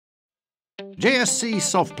JSC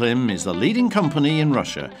SovPlym is the leading company in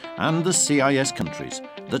Russia and the CIS countries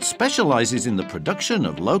that specialises in the production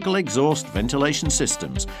of local exhaust ventilation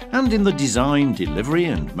systems and in the design, delivery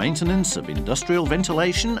and maintenance of industrial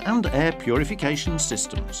ventilation and air purification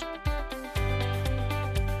systems.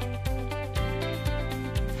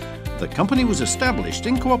 The company was established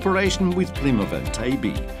in cooperation with Plymovent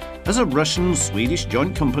AB as a Russian-Swedish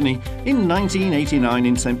joint company in 1989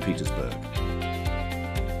 in St. Petersburg.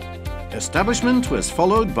 Establishment was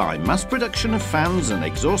followed by mass production of fans and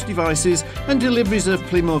exhaust devices and deliveries of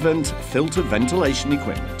Plymovent filter ventilation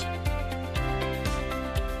equipment.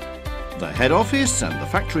 The head office and the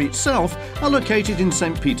factory itself are located in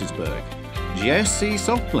St. Petersburg. JSC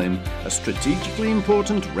SovPlym has strategically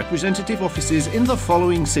important representative offices in the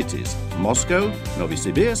following cities: Moscow,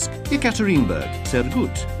 Novosibirsk, Yekaterinburg,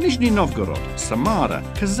 Surgut, Nizhny Novgorod, Samara,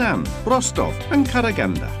 Kazan, Rostov and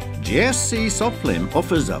Karaganda. JSC SovPlym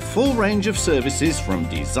offers a full range of services from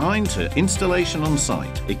design to installation on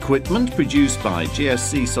site. Equipment produced by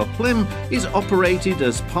JSC SovPlym is operated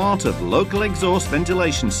as part of local exhaust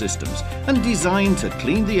ventilation systems and designed to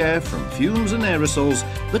clean the air from fumes and aerosols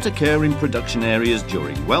that occur in production areas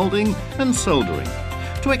during welding and soldering,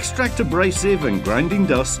 to extract abrasive and grinding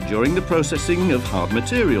dust during the processing of hard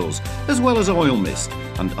materials, as well as oil mist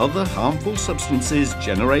and other harmful substances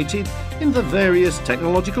generated in the various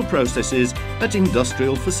technological processes at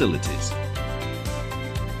industrial facilities.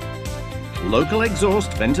 Local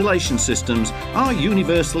exhaust ventilation systems are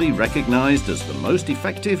universally recognized as the most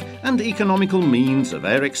effective and economical means of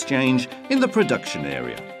air exchange in the production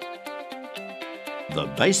area. The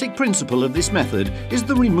basic principle of this method is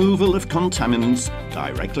the removal of contaminants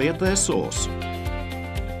directly at their source.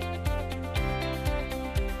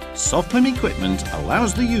 SovPlym equipment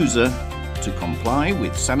allows the user to comply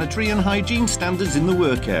with sanitary and hygiene standards in the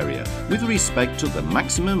work area with respect to the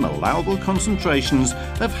maximum allowable concentrations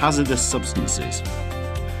of hazardous substances,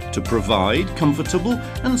 to provide comfortable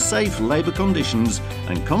and safe labour conditions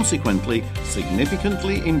and consequently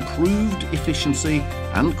significantly improved efficiency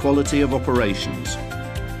and quality of operations.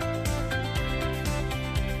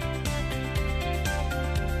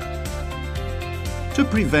 To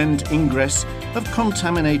prevent ingress of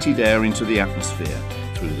contaminated air into the atmosphere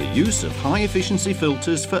through the use of high-efficiency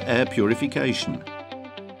filters for air purification.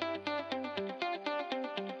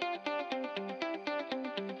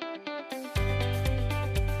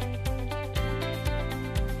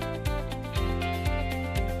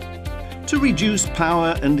 To reduce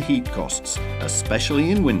power and heat costs,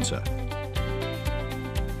 especially in winter.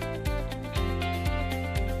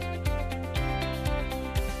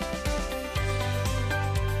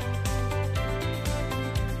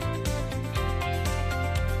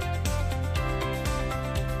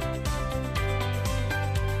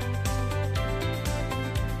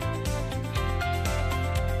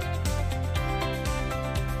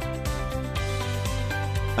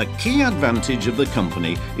 A key advantage of the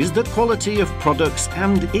company is the quality of products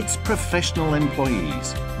and its professional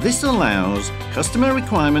employees. This allows customer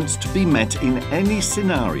requirements to be met in any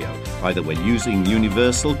scenario, either when using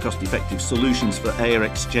universal cost-effective solutions for air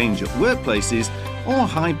exchange at workplaces or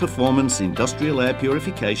high-performance industrial air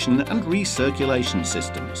purification and recirculation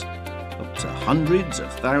systems, up to hundreds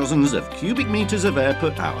of thousands of cubic meters of air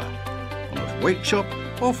per hour, on a workshop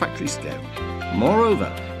or factory scale.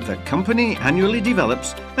 Moreover, the company annually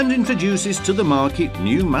develops and introduces to the market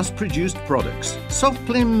new mass-produced products.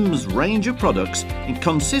 SovPlym's range of products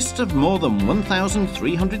consists of more than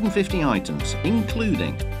 1,350 items,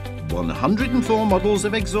 including 104 models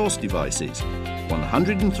of exhaust devices,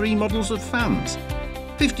 103 models of fans,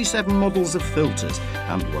 57 models of filters,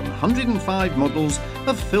 and 105 models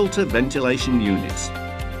of filter ventilation units,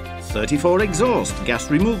 34 exhaust gas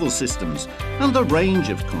removal systems, and a range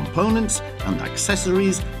of components and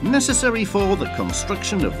accessories necessary for the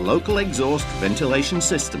construction of local exhaust ventilation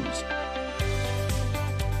systems.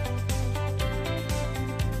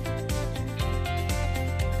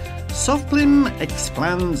 SovPlym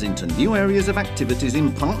expands into new areas of activities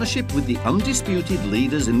in partnership with the undisputed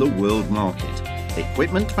leaders in the world market,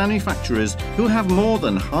 equipment manufacturers who have more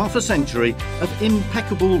than half a century of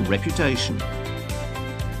impeccable reputation.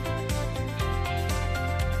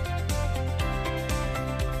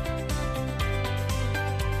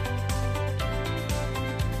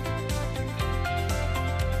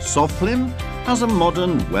 SovPlym has a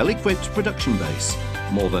modern, well-equipped production base,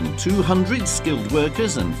 more than 200 skilled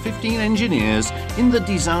workers and 15 engineers in the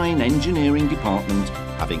design engineering department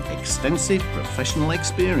having extensive professional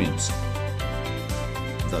experience.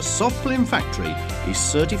 The SovPlym factory is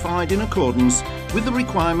certified in accordance with the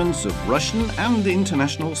requirements of Russian and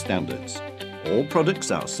international standards. All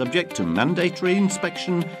products are subject to mandatory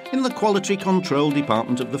inspection in the Quality Control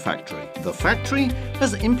Department of the factory. The factory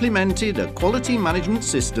has implemented a quality management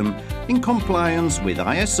system in compliance with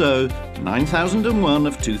ISO 9001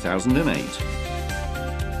 of 2008.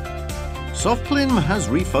 SovPlym has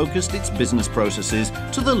refocused its business processes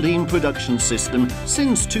to the lean production system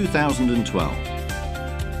since 2012.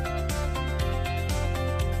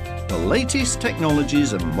 The latest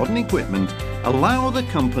technologies and modern equipment allow the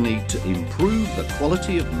company to improve the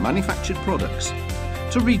quality of manufactured products,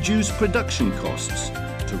 to reduce production costs,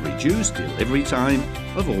 to reduce delivery time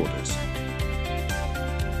of orders.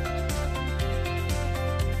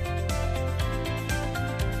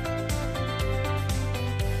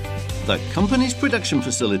 The company's production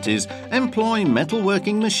facilities employ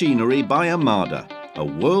metalworking machinery by Armada, a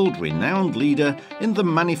world-renowned leader in the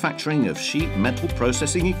manufacturing of sheet metal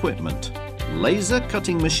processing equipment. Laser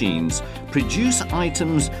cutting machines produce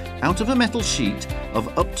items out of a metal sheet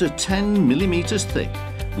of up to 10 millimeters thick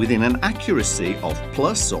within an accuracy of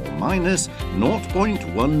plus or minus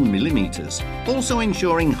 0.1 millimeters, also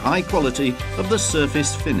ensuring high quality of the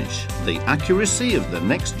surface finish. The accuracy of the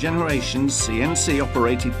next generation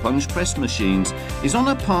CNC-operated punch press machines is on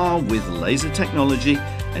a par with laser technology,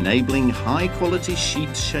 enabling high-quality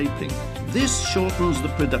sheet shaping. This shortens the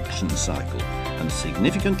production cycle and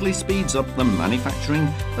significantly speeds up the manufacturing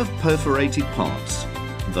of perforated parts.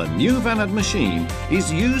 The new Vanad machine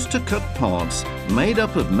is used to cut parts made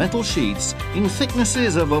up of metal sheets in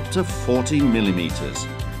thicknesses of up to 40 millimeters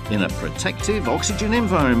in a protective oxygen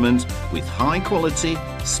environment with high quality,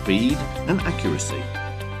 speed and accuracy.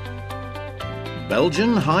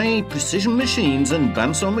 Belgian high-precision machines and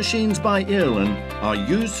bandsaw machines by Ireland are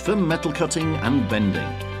used for metal cutting and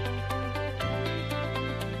bending.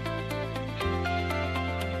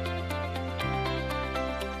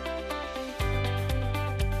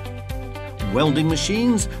 Welding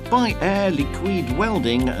machines by Air Liquide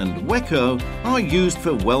Welding and Weco are used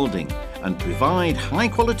for welding and provide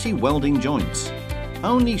high-quality welding joints.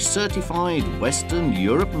 Only certified Western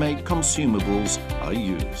Europe-made consumables are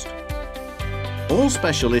used. All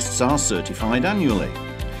specialists are certified annually.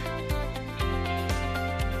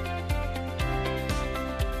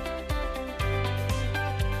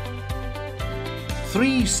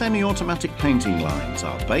 Three semi-automatic painting lines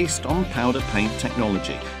are based on powder paint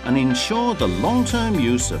technology and ensure the long-term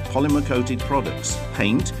use of polymer-coated products.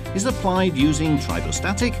 Paint is applied using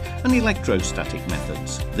tribostatic and electrostatic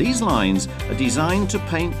methods. These lines are designed to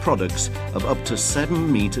paint products of up to 7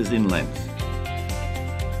 meters in length.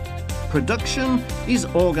 Production is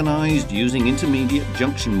organised using intermediate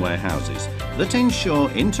junction warehouses that ensure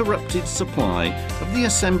interrupted supply of the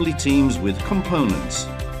assembly teams with components.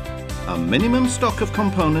 A minimum stock of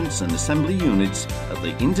components and assembly units at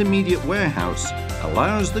the intermediate warehouse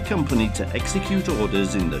allows the company to execute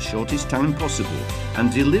orders in the shortest time possible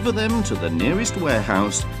and deliver them to the nearest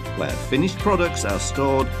warehouse where finished products are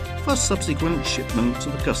stored for subsequent shipment to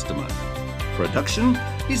the customer. Production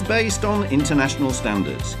is based on international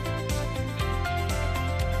standards.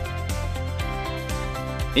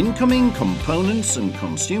 Incoming components and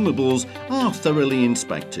consumables are thoroughly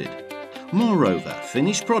inspected. Moreover,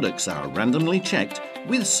 finished products are randomly checked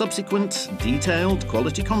with subsequent detailed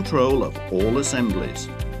quality control of all assemblies.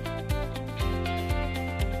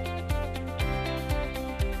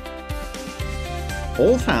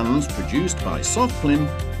 All fans produced by SovPlym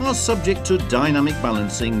are subject to dynamic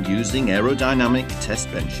balancing using aerodynamic test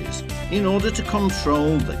benches in order to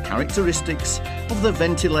control the characteristics of the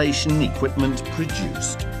ventilation equipment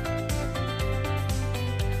produced.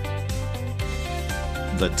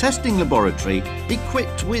 The testing laboratory,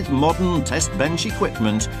 equipped with modern test bench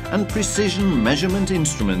equipment and precision measurement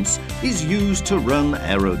instruments, is used to run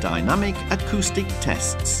aerodynamic acoustic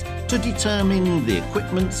tests to determine the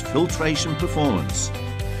equipment's filtration performance.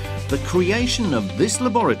 The creation of this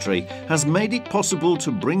laboratory has made it possible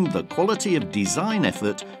to bring the quality of design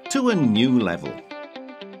effort to a new level.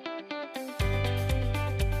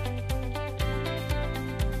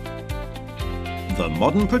 The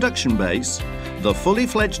modern production base, the fully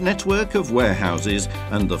fledged network of warehouses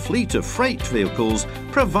and the fleet of freight vehicles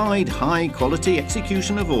provide high-quality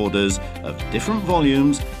execution of orders of different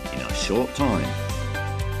volumes in a short time.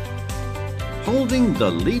 Holding the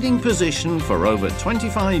leading position for over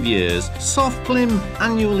 25 years, SovPlym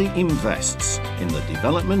annually invests in the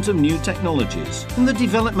development of new technologies, in the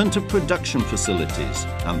development of production facilities,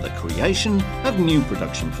 and the creation of new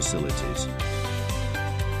production facilities.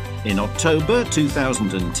 In October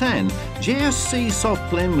 2010, JSC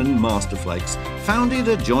SovPlym and Masterflex founded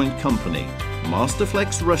a joint company,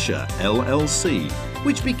 Masterflex Russia LLC,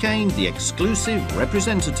 which became the exclusive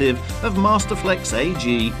representative of Masterflex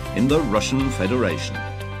AG in the Russian Federation.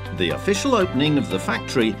 The official opening of the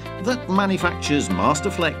factory that manufactures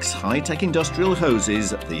Masterflex high-tech industrial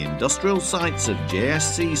hoses at the industrial sites of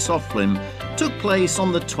JSC SovPlym took place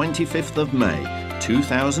on the 25th of May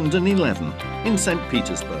 2011 in St.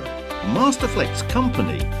 Petersburg. Masterflex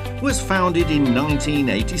Company was founded in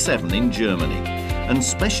 1987 in Germany and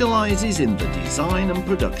specialises in the design and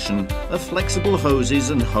production of flexible hoses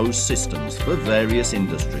and hose systems for various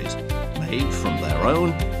industries, made from their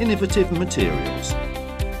own innovative materials.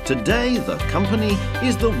 Today, the company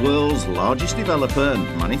is the world's largest developer and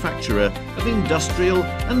manufacturer of industrial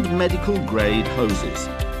and medical-grade hoses.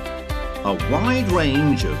 A wide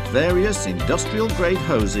range of various industrial-grade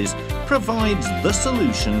hoses provides the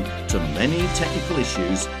solution to many technical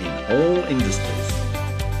issues in all industries.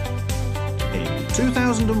 In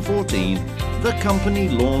 2014, the company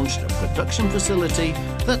launched a production facility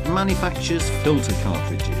that manufactures filter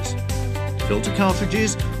cartridges. Filter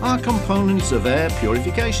cartridges are components of air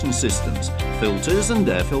purification systems, filters and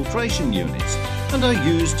air filtration units, and are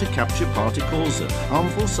used to capture particles of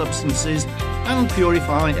harmful substances and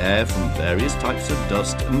purify air from various types of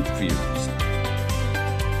dust and fumes.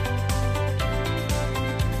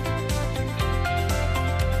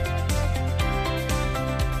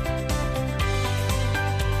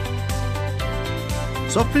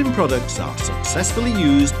 SovPlym products are successfully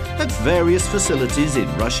used at various facilities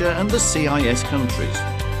in Russia and the CIS countries.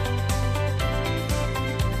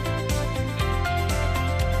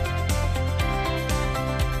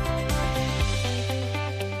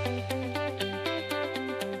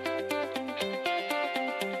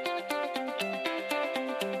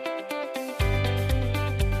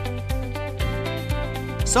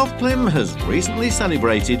 SovPlym has recently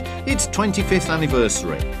celebrated its 25th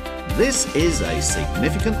anniversary. This is a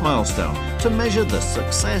significant milestone to measure the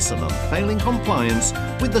success and unfailing compliance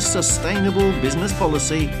with the sustainable business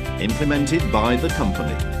policy implemented by the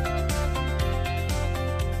company.